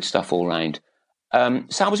 Good stuff all round.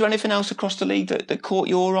 Sal, was there anything else across the league that caught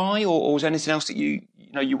your eye, or was there anything else that you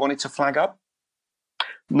wanted to flag up?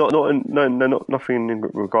 Nothing in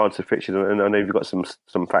regards to fixtures. And I know you've got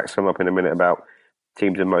some facts come up in a minute about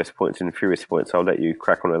teams in most points and fewest points. I'll let you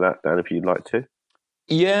crack on to that, Dan, if you'd like to.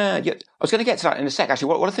 Yeah. I was going to get to that in a sec.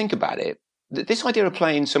 Actually, what I think about it, this idea of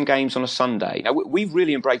playing some games on a Sunday. Now, we've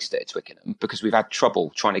really embraced it at Twickenham because we've had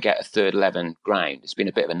trouble trying to get a third 11 ground. It's been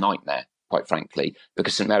a bit of a nightmare, quite frankly,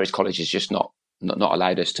 because St Mary's College has just not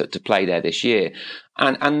allowed us to play there this year.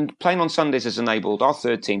 And playing on Sundays has enabled our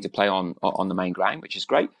third team to play on the main ground, which is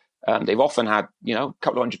great. They've often had, a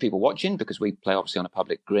couple of hundred people watching because we play obviously on a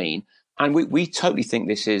public green. And we totally think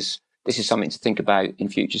this is something to think about in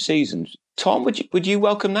future seasons. Tom, would you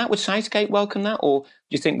welcome that? Would Southgate welcome that? Or do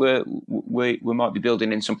you think we might be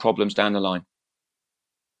building in some problems down the line?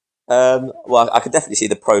 Well, I could definitely see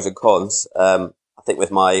the pros and cons. I think with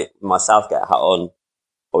my Southgate hat on,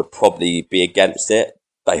 I would probably be against it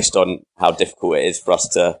based on how difficult it is for us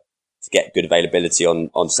to get good availability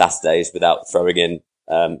on Saturdays without throwing in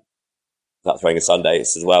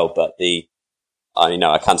Sundays as well. But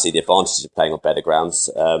I can see the advantages of playing on better grounds.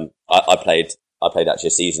 I played actually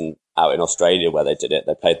a season out in Australia where they did it.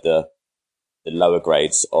 They played the lower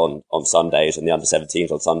grades on Sundays and the under-17s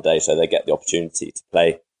on Sundays, so they get the opportunity to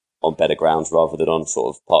play on better grounds rather than on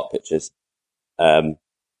sort of park pitches. And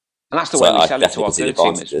that's the way we sell it to our third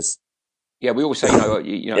teamers. Yeah, we always say,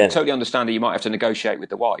 totally understand that you might have to negotiate with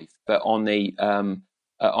the wife, but on the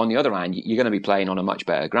other hand, you're going to be playing on a much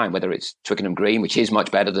better ground, whether it's Twickenham Green, which is much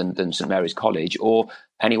better than St Mary's College, or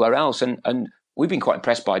anywhere else. And we've been quite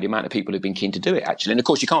impressed by the amount of people who've been keen to do it, actually. And of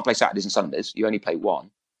course, you can't play Saturdays and Sundays; you only play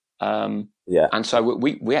one. And so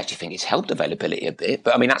we actually think it's helped availability a bit,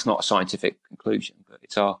 but I mean that's not a scientific conclusion, but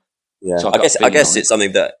it's our I guess it's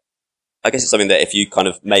something that if you kind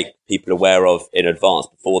of make people aware of in advance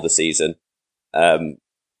before the season,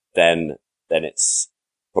 then it's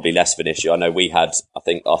probably less of an issue. I know I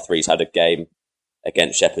think our threes had a game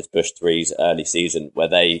against Shepherd's Bush Threes early season where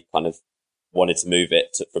they kind of wanted to move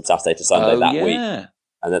it from Saturday to Sunday week,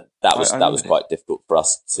 and that was quite difficult for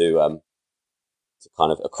us to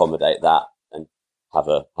kind of accommodate that. And have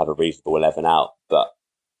a reasonable 11 out. But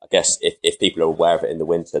I guess if people are aware of it in the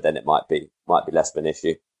winter, then it might be less of an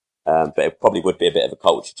issue. But it probably would be a bit of a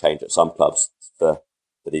culture change at some clubs for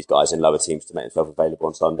these guys in lower teams to make themselves available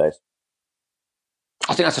on Sundays.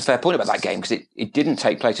 I think that's a fair point about that game, because it didn't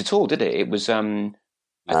take place at all, did it? It was,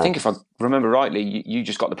 I think if I remember rightly, you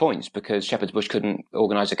just got the points because Shepherd's Bush couldn't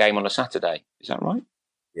organise a game on a Saturday. Is that right?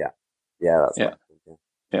 Yeah, that's right.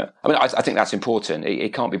 Yeah. I mean, I think that's important.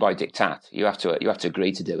 It can't be by diktat. You have to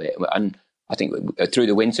agree to do it. And I think through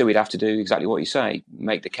the winter, we'd have to do exactly what you say,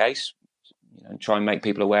 make the case, try and make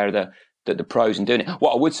people aware of the pros in doing it.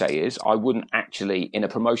 What I would say is I wouldn't actually, in a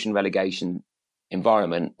promotion relegation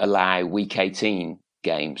environment, allow week 18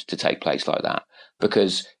 games to take place like that,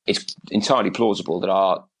 because it's entirely plausible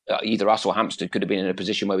that either us or Hampstead could have been in a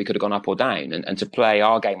position where we could have gone up or down, and to play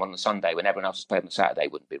our game on the Sunday when everyone else has played on the Saturday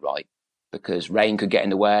wouldn't be right, because rain could get in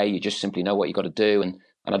the way. You just simply know what you've got to do, and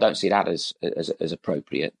I don't see that as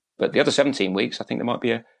appropriate. But the other 17 weeks, I think there might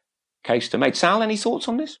be a case to make. Sal, any thoughts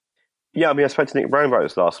on this? Yeah, I mean, I spoke to Nick Brown about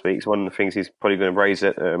this last week. It's one of the things he's probably going to raise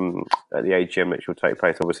it at the AGM, which will take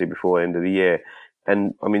place obviously before the end of the year.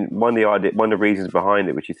 And I mean, one of the reasons behind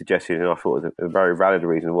it, which he suggested, and I thought was a very valid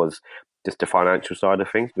reason, was just the financial side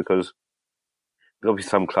of things, because obviously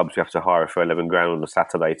some clubs you have to hire for 11 grand on a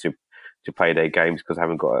Saturday to play their games because they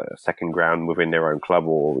haven't got a second ground within their own club,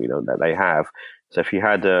 or that they have. So if you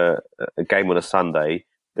had a game on a Sunday,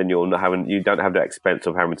 then you don't have the expense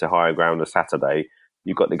of having to hire a ground on a Saturday.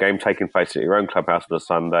 You've got the game taking place at your own clubhouse on a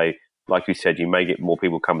Sunday. Like you said, you may get more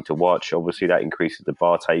people coming to watch. Obviously, that increases the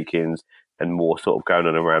bar takings and more sort of going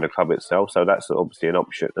on around the club itself. So that's obviously an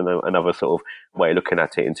option and another sort of way of looking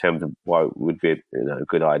at it in terms of why it would be a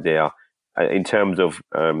good idea. In terms of,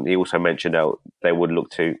 he also mentioned that they would look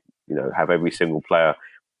to have every single player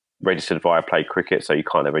registered via Play Cricket, so you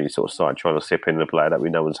can't have any sort of side trying to sip in a player that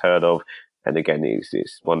no one's heard of. And again,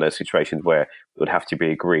 it's one of those situations where it would have to be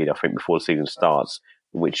agreed, I think, before the season starts,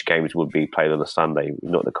 which games would be played on a Sunday.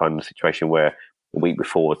 Not the kind of situation where a week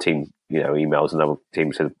before a team, emails another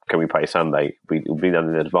team says, "Can we play Sunday?" It will be done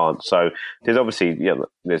in advance. So there's obviously,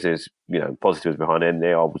 there's positives behind it, and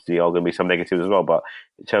there obviously are going to be some negatives as well. But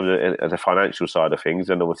in terms of the financial side of things,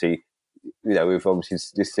 and obviously, we've obviously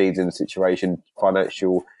this season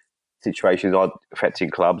financial situations are affecting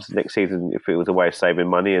clubs. Next season, if it was a way of saving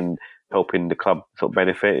money and helping the club sort of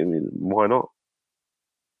benefit, why not?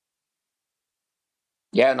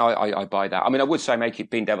 Yeah, no, I buy that. I mean, I would say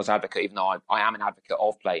being devil's advocate, even though I am an advocate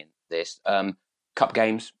of playing this. Cup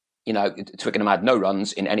games, Twickenham had no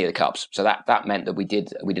runs in any of the cups. So that meant that we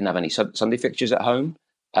didn't have any Sunday fixtures at home.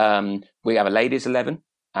 We have a ladies 11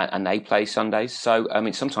 and they play Sundays. So, I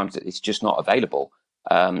mean, sometimes it's just not available.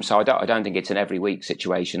 So I don't think it's an every week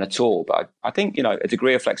situation at all. But I think, a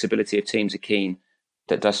degree of flexibility if teams are keen,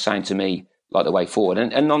 that does sound to me like the way forward.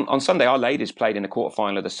 And on Sunday, our ladies played in the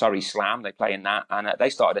quarterfinal of the Surrey Slam. They play in that, and they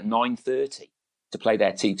started at 9:30 to play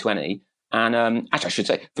their T20. And actually, I should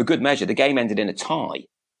say, for good measure, the game ended in a tie.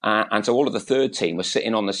 And so all of the third team was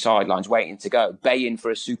sitting on the sidelines waiting to go, baying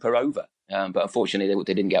for a super over. But unfortunately,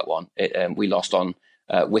 they didn't get one. We lost on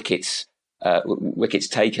wickets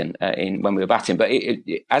taken when we were batting. But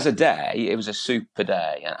as a day, it was a super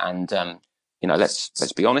day. And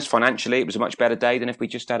let's be honest, financially, it was a much better day than if we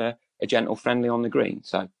just had a gentle friendly on the green.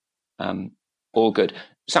 So all good.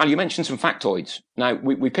 Sal, you mentioned some factoids. Now,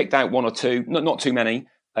 we picked out one or two, not too many,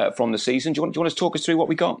 from the season. Do you want to talk us through what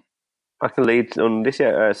we got? I can lead on this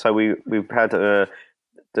year. So we've had the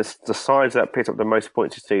sides that picked up the most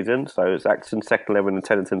points this season. So it's Acton's second 11 and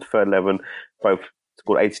Teddington's third 11, both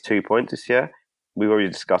scored 82 points this year. We've already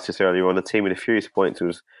discussed this earlier on. The team with the fewest points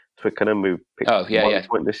was Twickenham. We picked one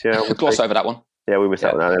point this year. Gloss over that one. Yeah, we missed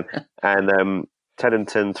out on that then. And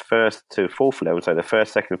Teddington's first to fourth 11, so the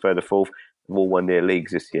first, second, third, and fourth, have all won their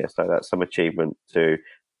leagues this year. So that's some achievement to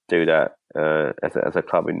do that as a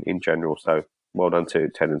club in general. So well done to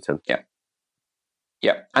Teddington.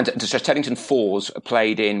 Yeah, and so Teddington Fours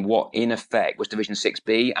played in what in effect was Division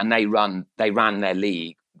 6B, and they ran their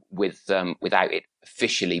league without it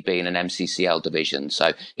officially being an MCCL division.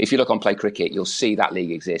 So if you look on Play Cricket, you'll see that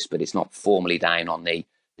league exists, but it's not formally down on the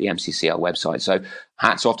MCCL website. So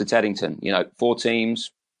hats off to Teddington. 4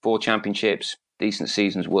 teams, 4 championships, decent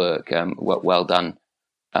season's work. Well done.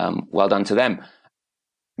 Well done to them.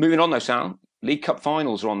 Moving on though, Sal. League Cup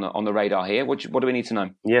finals are on the radar here. What do we need to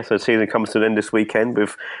know? Yeah, so the season comes to an end this weekend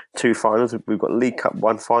with 2 finals. We've got League Cup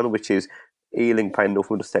 1 final, which is Ealing playing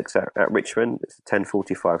North Middlesex at Richmond. It's a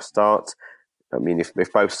 10:45 start. I mean,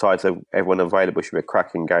 if both sides have everyone available, it should be a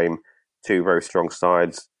cracking game. 2 very strong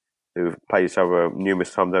sides who've played each other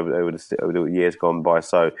numerous times over the years gone by.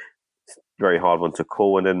 So very hard one to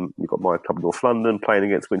call. And then you've got my club, North London, playing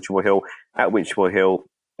against Winchmore Hill at Winchmore Hill,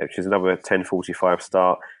 which is another 10:45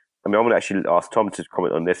 start. I mean, I'm going to actually ask Tom to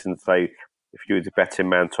comment on this and say, if you were the betting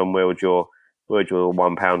man, Tom, where would your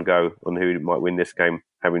 £1 go on who might win this game,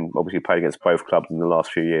 having obviously played against both clubs in the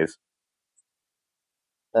last few years?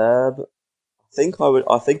 I think I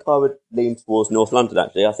would lean towards North London.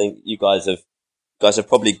 Actually, I think you guys have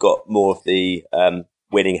probably got more of the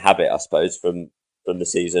winning habit, I suppose, from the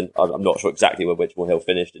season. I'm not sure exactly where Winchmore Hill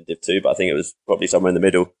finished in Div 2, but I think it was probably somewhere in the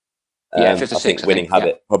middle. Yeah, 5th or 6th. I think winning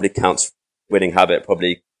habit probably counts. Winning habit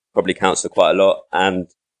probably counts for quite a lot. And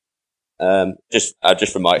just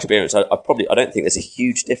from my experience, I don't think there's a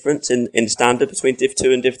huge difference in standard between Div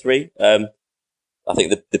 2 and Div 3. I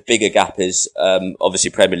think the bigger gap is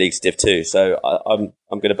obviously Premier League's Div 2. So I'm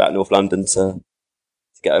going to back North London to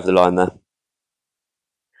get over the line there.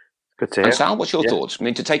 Good to hear. And Sal, what's your thoughts? I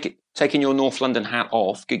mean, taking your North London hat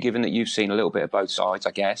off, given that you've seen a little bit of both sides,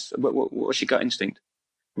 I guess. What's your gut instinct?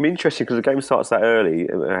 I mean, interesting because the game starts that early.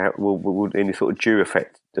 Will any sort of due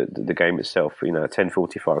affect the game itself?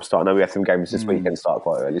 10:45 start. I know we have some games this weekend start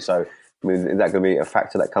quite early, so I mean, is that going to be a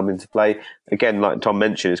factor that comes into play? Again, like Tom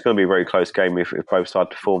mentioned, it's going to be a very close game if both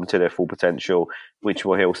sides perform to their full potential.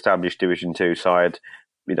 Winchmore Hill, established Division 2 side.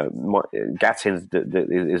 Gattin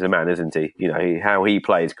is a man, isn't he? How he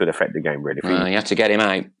plays could affect the game really. You have to get him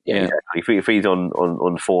out. Yeah. If he's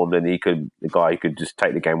on form, then the guy could just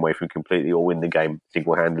take the game away from him completely or win the game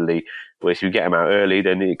single-handedly. Whereas if you get him out early,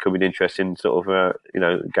 then it could be an interesting sort of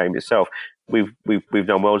game itself. We've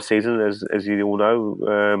done well this season, as you all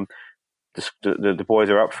know. The boys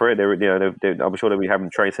are up for it. I'm sure they'll be having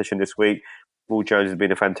a training session this week. Will Jones has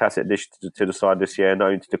been a fantastic addition to the side this year, not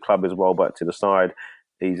only to the club as well, but to the side.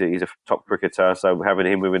 He's a top cricketer, so having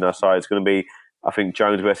him within our side is going to be, I think,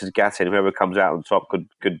 Jones versus Gattin. Whoever comes out on top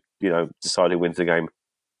could decide who wins the game.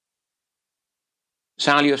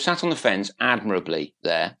 Sal, you have sat on the fence admirably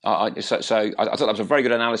there. So I thought that was a very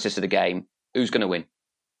good analysis of the game. Who's going to win?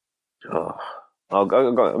 I'm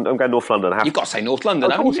going North London. You've got to say North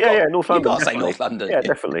London, haven't you? Yeah, North London. You've got to say North London. Yeah,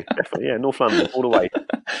 definitely. Yeah, North London, all the way.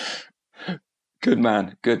 Good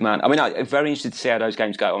man. I mean, I'm very interested to see how those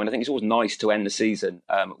games go. I mean, I think it's always nice to end the season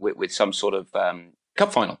with some sort of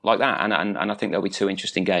cup final like that, and I think there'll be two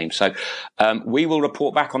interesting games. So we will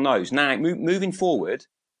report back on those. Now, moving forward,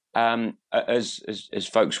 as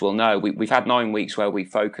folks will know, we've had 9 weeks where we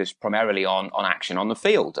focused primarily on action on the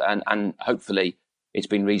field, and hopefully it's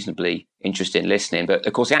been reasonably interesting listening. But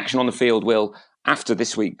of course, the action on the field will, after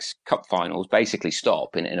this week's cup finals, basically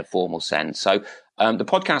stop in a formal sense. So the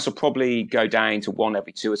podcast will probably go down to one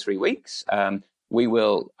every 2 or 3 weeks. We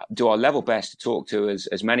will do our level best to talk to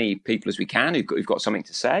as many people as we can who've got something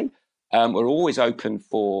to say. We're always open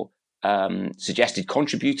for suggested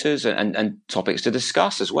contributors and topics to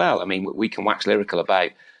discuss as well. I mean, we can wax lyrical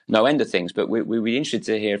about no end of things, but we'd be interested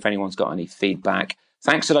to hear if anyone's got any feedback.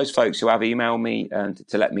 Thanks to those folks who have emailed me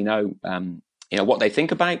to let me know, what they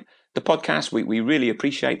think about the podcast. We really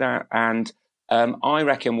appreciate that. And I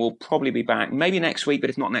reckon we'll probably be back maybe next week, but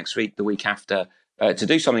if not next week, the week after, to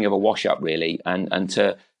do something of a wash up really, and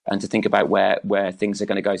to think about where things are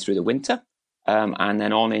going to go through the winter, and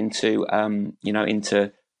then on into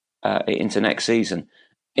next season.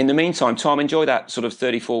 In the meantime, Tom, enjoy that sort of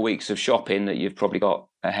 34 weeks of shopping that you've probably got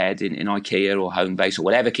ahead in IKEA or Homebase or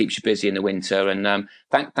whatever keeps you busy in the winter. And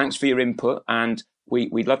thanks for your input. And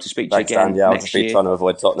we'd love to speak to you again next year. Trying to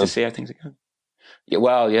avoid Tottenham. To see how things are going.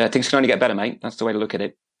 Yeah, things can only get better, mate. That's the way to look at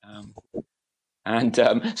it. And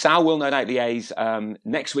Sal will no doubt liaise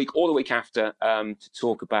next week or the week after to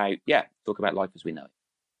talk about life as we know it.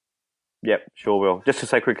 Yep, sure will. Just to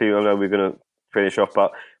say quickly, I know we're going to finish off,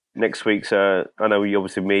 but next week's, I know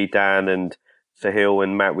me, Dan and Sahil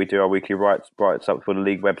and Matt, we do our weekly writes up for the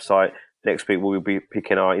league website. Next week we'll be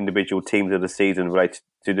picking our individual teams of the season related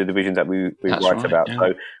to the divisions that we write about. Yeah.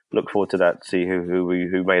 So look forward to that, see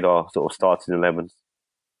who made our sort of starting 11s.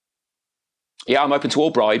 Yeah, I'm open to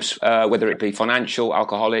all bribes, whether it be financial,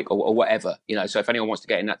 alcoholic, or whatever. So if anyone wants to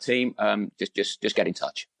get in that team, just get in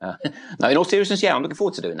touch. No, in all seriousness, I'm looking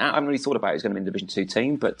forward to doing that. I haven't really thought about it. It's going to be a Division 2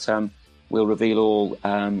 team, but we'll reveal all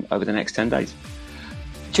over the next 10 days.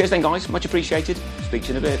 Cheers then, guys. Much appreciated. Speak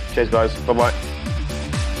to you in a bit. Cheers, guys. Bye-bye.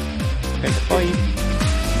 Okay, bye.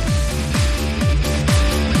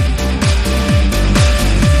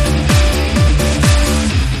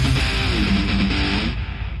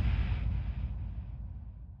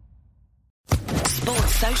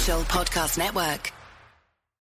 Sports Social Podcast Network.